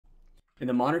In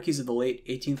the monarchies of the late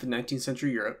 18th and 19th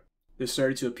century Europe, there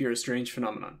started to appear a strange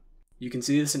phenomenon. You can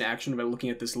see this in action by looking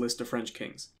at this list of French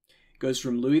kings. It goes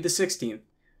from Louis XVI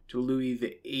to Louis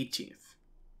XVIII.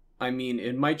 I mean,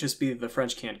 it might just be that the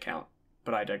French can't count,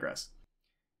 but I digress.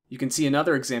 You can see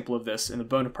another example of this in the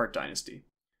Bonaparte dynasty.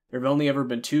 There have only ever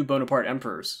been two Bonaparte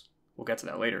emperors, we'll get to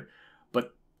that later,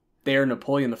 but they are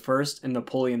Napoleon I and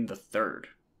Napoleon III.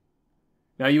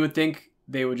 Now you would think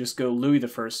they would just go Louis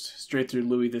I straight through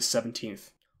Louis XVII,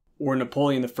 or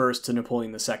Napoleon I to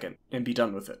Napoleon II, and be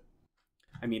done with it.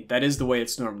 I mean, that is the way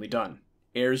it's normally done.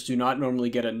 Heirs do not normally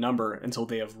get a number until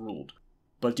they have ruled.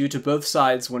 But due to both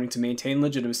sides wanting to maintain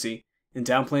legitimacy and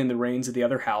downplaying the reigns of the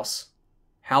other house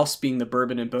being the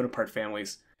Bourbon and Bonaparte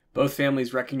families, both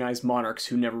families recognized monarchs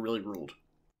who never really ruled.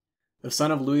 The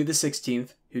son of Louis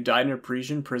XVI, who died in a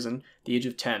Parisian prison at the age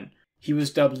of 10, he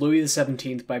was dubbed Louis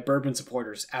XVII by Bourbon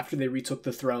supporters after they retook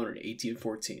the throne in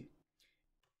 1814.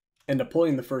 And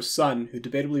Napoleon I's son, who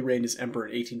debatably reigned as emperor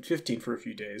in 1815 for a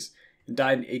few days, and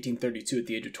died in 1832 at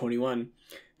the age of 21,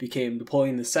 became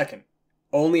Napoleon II,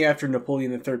 only after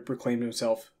Napoleon III proclaimed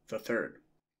himself the Third.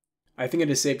 I think it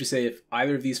is safe to say if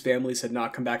either of these families had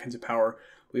not come back into power,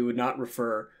 we would not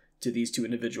refer to these two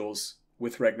individuals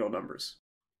with regnal numbers.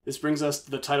 This brings us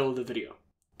to the title of the video.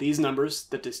 These numbers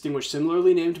that distinguish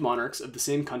similarly named monarchs of the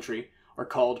same country are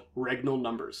called regnal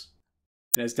numbers.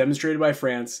 And as demonstrated by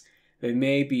France, they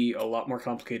may be a lot more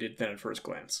complicated than at first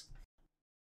glance.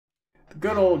 The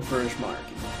good old British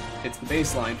monarchy. It's the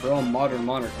baseline for all modern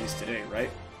monarchies today, right?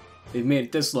 They've made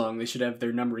it this long, they should have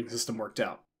their numbering system worked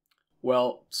out.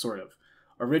 Well, sort of.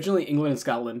 Originally, England and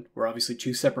Scotland were obviously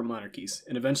two separate monarchies,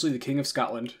 and eventually the King of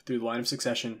Scotland, through the line of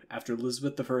succession, after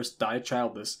Elizabeth I died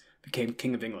childless, became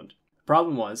King of England. The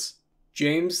problem was,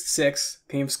 James VI,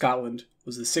 King of Scotland,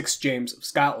 was the 6th James of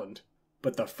Scotland,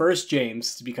 but the first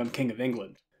James to become King of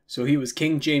England. So he was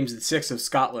King James VI of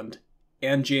Scotland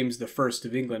and James I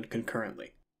of England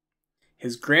concurrently.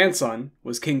 His grandson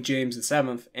was King James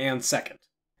VII and II.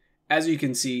 As you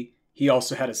can see, he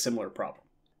also had a similar problem.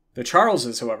 The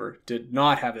Charleses, however, did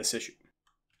not have this issue.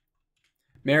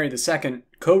 Mary II,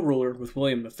 co-ruler with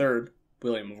William III,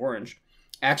 William of Orange,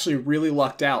 actually really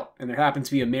lucked out, and there happened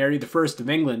to be a Mary I of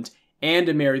England and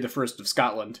a Mary I of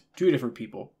Scotland, two different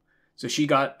people, so she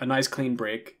got a nice clean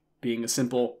break, being a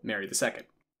simple Mary II.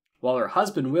 While her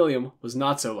husband William was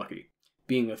not so lucky,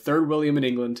 being the third William in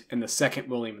England and the second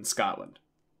William in Scotland.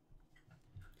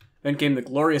 Then came the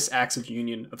Glorious Acts of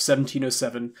Union of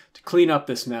 1707 to clean up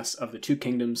this mess of the two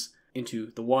kingdoms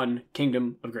into the one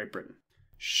Kingdom of Great Britain.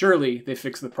 Surely they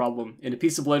fixed the problem in a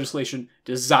piece of legislation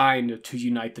designed to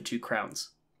unite the two crowns.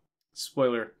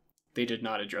 Spoiler, they did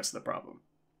not address the problem.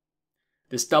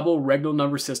 This double regnal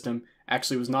number system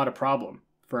actually was not a problem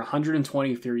for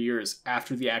 123 years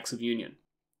after the Acts of Union,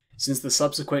 since the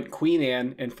subsequent Queen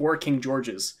Anne and 4 King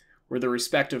Georges were the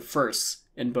respective firsts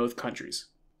in both countries.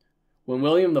 When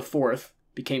William IV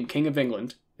became King of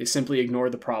England, they simply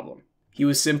ignored the problem. He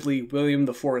was simply William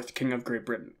IV, King of Great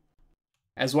Britain.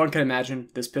 As one can imagine,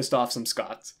 this pissed off some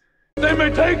Scots. They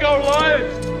may take our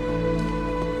lives,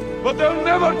 but they'll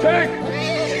never take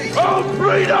our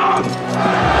freedom!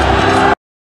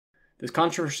 This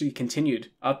controversy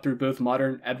continued up through both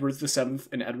modern Edward VII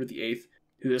and Edward VIII,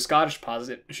 who the Scottish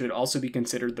posit should also be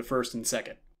considered the first and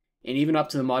second, and even up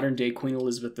to the modern day Queen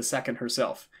Elizabeth II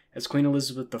herself, as Queen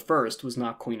Elizabeth I was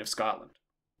not Queen of Scotland.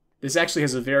 This actually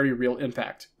has a very real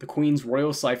impact. The Queen's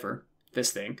royal cipher,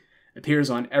 this thing, appears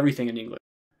on everything in England.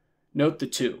 Note the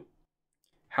 2.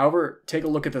 However, take a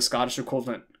look at the Scottish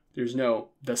equivalent. There's no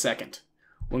the second.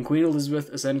 When Queen Elizabeth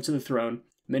ascended to the throne,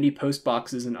 many post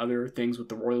boxes and other things with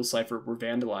the royal cipher were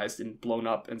vandalized and blown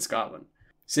up in Scotland.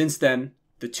 Since then,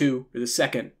 the 2, or the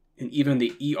second, and even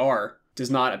the ER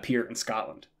does not appear in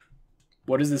Scotland.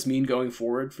 What does this mean going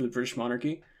forward for the British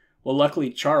monarchy? Well,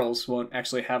 luckily Charles won't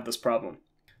actually have this problem.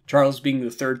 Charles being the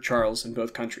 3rd Charles in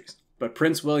both countries. But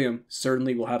Prince William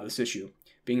certainly will have this issue,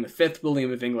 being the 5th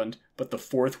William of England, but the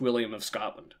 4th William of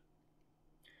Scotland.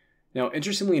 Now,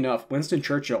 interestingly enough, Winston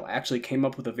Churchill actually came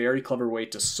up with a very clever way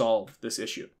to solve this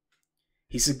issue.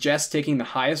 He suggests taking the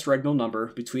highest regnal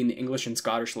number between the English and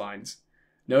Scottish lines.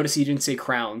 Notice he didn't say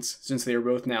crowns, since they are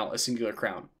both now a singular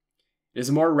crown. It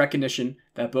is more recognition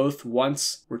that both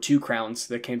once were 2 crowns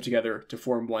that came together to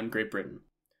form one Great Britain.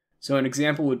 So an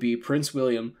example would be Prince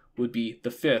William would be the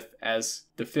 5th, as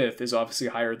the 5th is obviously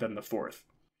higher than the 4th.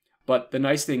 But the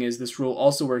nice thing is this rule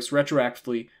also works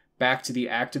retroactively back to the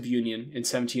Act of Union in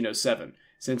 1707.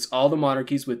 Since all the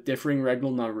monarchies with differing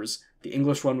regnal numbers, the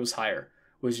English one was higher,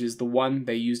 which is the one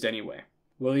they used anyway.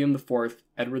 William IV,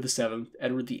 Edward VII,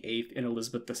 Edward VIII, and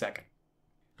Elizabeth II.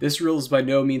 This rule is by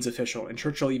no means official, and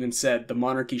Churchill even said the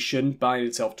monarchy shouldn't bind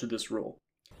itself to this rule.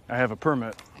 I have a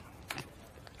permit.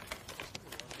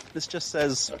 This just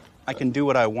says I can do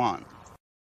what I want.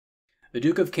 The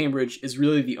Duke of Cambridge is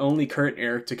really the only current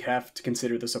heir to have to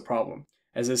consider this a problem,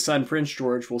 as his son Prince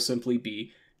George will simply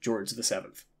be George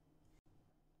VII.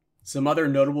 Some other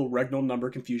notable regnal number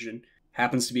confusion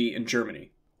happens to be in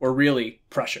Germany, or really,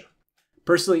 Prussia.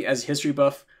 Personally, as a history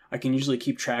buff, I can usually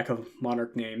keep track of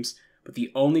monarch names, but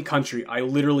the only country I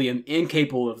literally am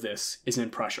incapable of this is in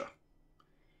Prussia.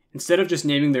 Instead of just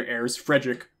naming their heirs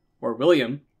Frederick or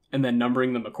William, and then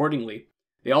numbering them accordingly,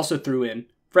 they also threw in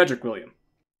Frederick William.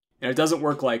 And it doesn't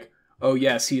work like, oh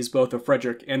yes, he is both a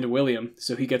Frederick and a William,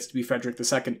 so he gets to be Frederick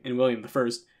II and William I.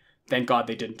 Thank God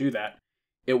they didn't do that.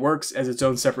 It works as its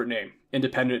own separate name,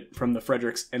 independent from the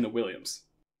Fredericks and the Williams.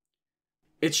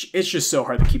 It's just so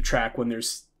hard to keep track when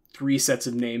there's 3 sets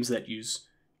of names that use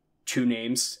 2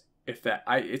 names.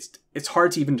 It's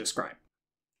hard to even describe.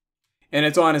 And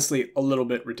it's honestly a little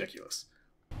bit ridiculous.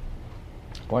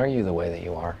 Why are you the way that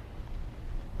you are?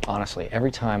 Honestly,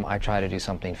 every time I try to do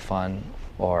something fun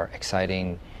or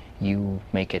exciting, you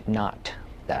make it not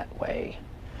that way.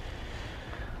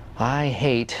 I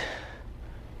hate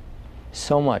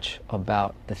so much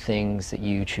about the things that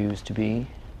you choose to be.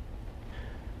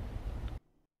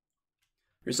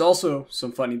 There's also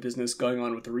some funny business going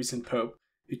on with the recent Pope,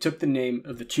 who took the name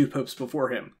of the 2 popes before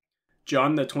him,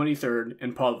 John the 23rd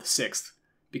and Paul the 6th,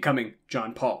 becoming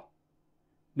John Paul.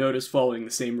 Notice following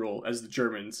the same rule as the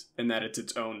Germans in that it's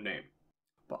its own name.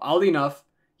 But oddly enough,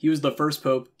 he was the first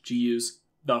pope to use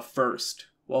the first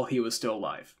while he was still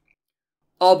alive.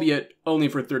 Albeit only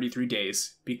for 33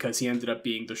 days, because he ended up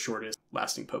being the shortest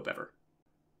lasting pope ever.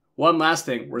 One last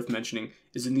thing worth mentioning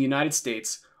is in the United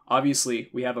States, obviously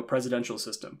we have a presidential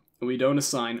system, and we don't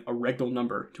assign a regnal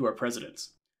number to our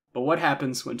presidents. But what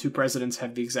happens when 2 presidents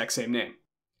have the exact same name?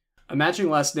 A matching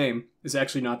last name is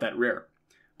actually not that rare,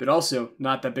 but also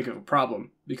not that big of a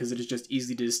problem because it is just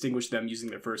easy to distinguish them using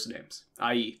their first names,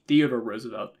 i.e. Theodore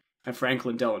Roosevelt and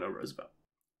Franklin Delano Roosevelt.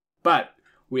 But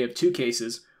we have 2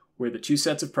 cases where the 2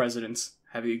 sets of presidents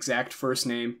have the exact first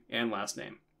name and last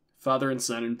name, father and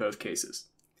son in both cases,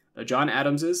 the John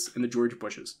Adamses and the George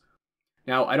Bushes.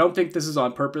 Now, I don't think this is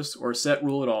on purpose or a set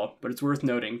rule at all, but it's worth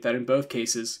noting that in both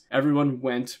cases, everyone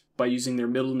went by using their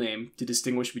middle name to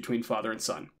distinguish between father and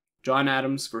son. John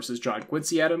Adams versus John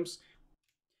Quincy Adams,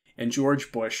 and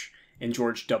George Bush and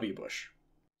George W. Bush.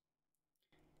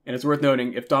 And it's worth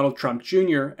noting, if Donald Trump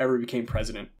Jr. ever became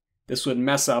president, this would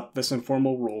mess up this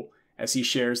informal rule as he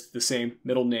shares the same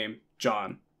middle name,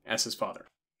 John, as his father.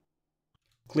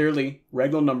 Clearly,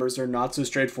 regnal numbers are not so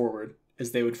straightforward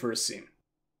as they would first seem.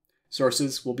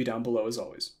 Sources will be down below as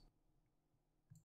always.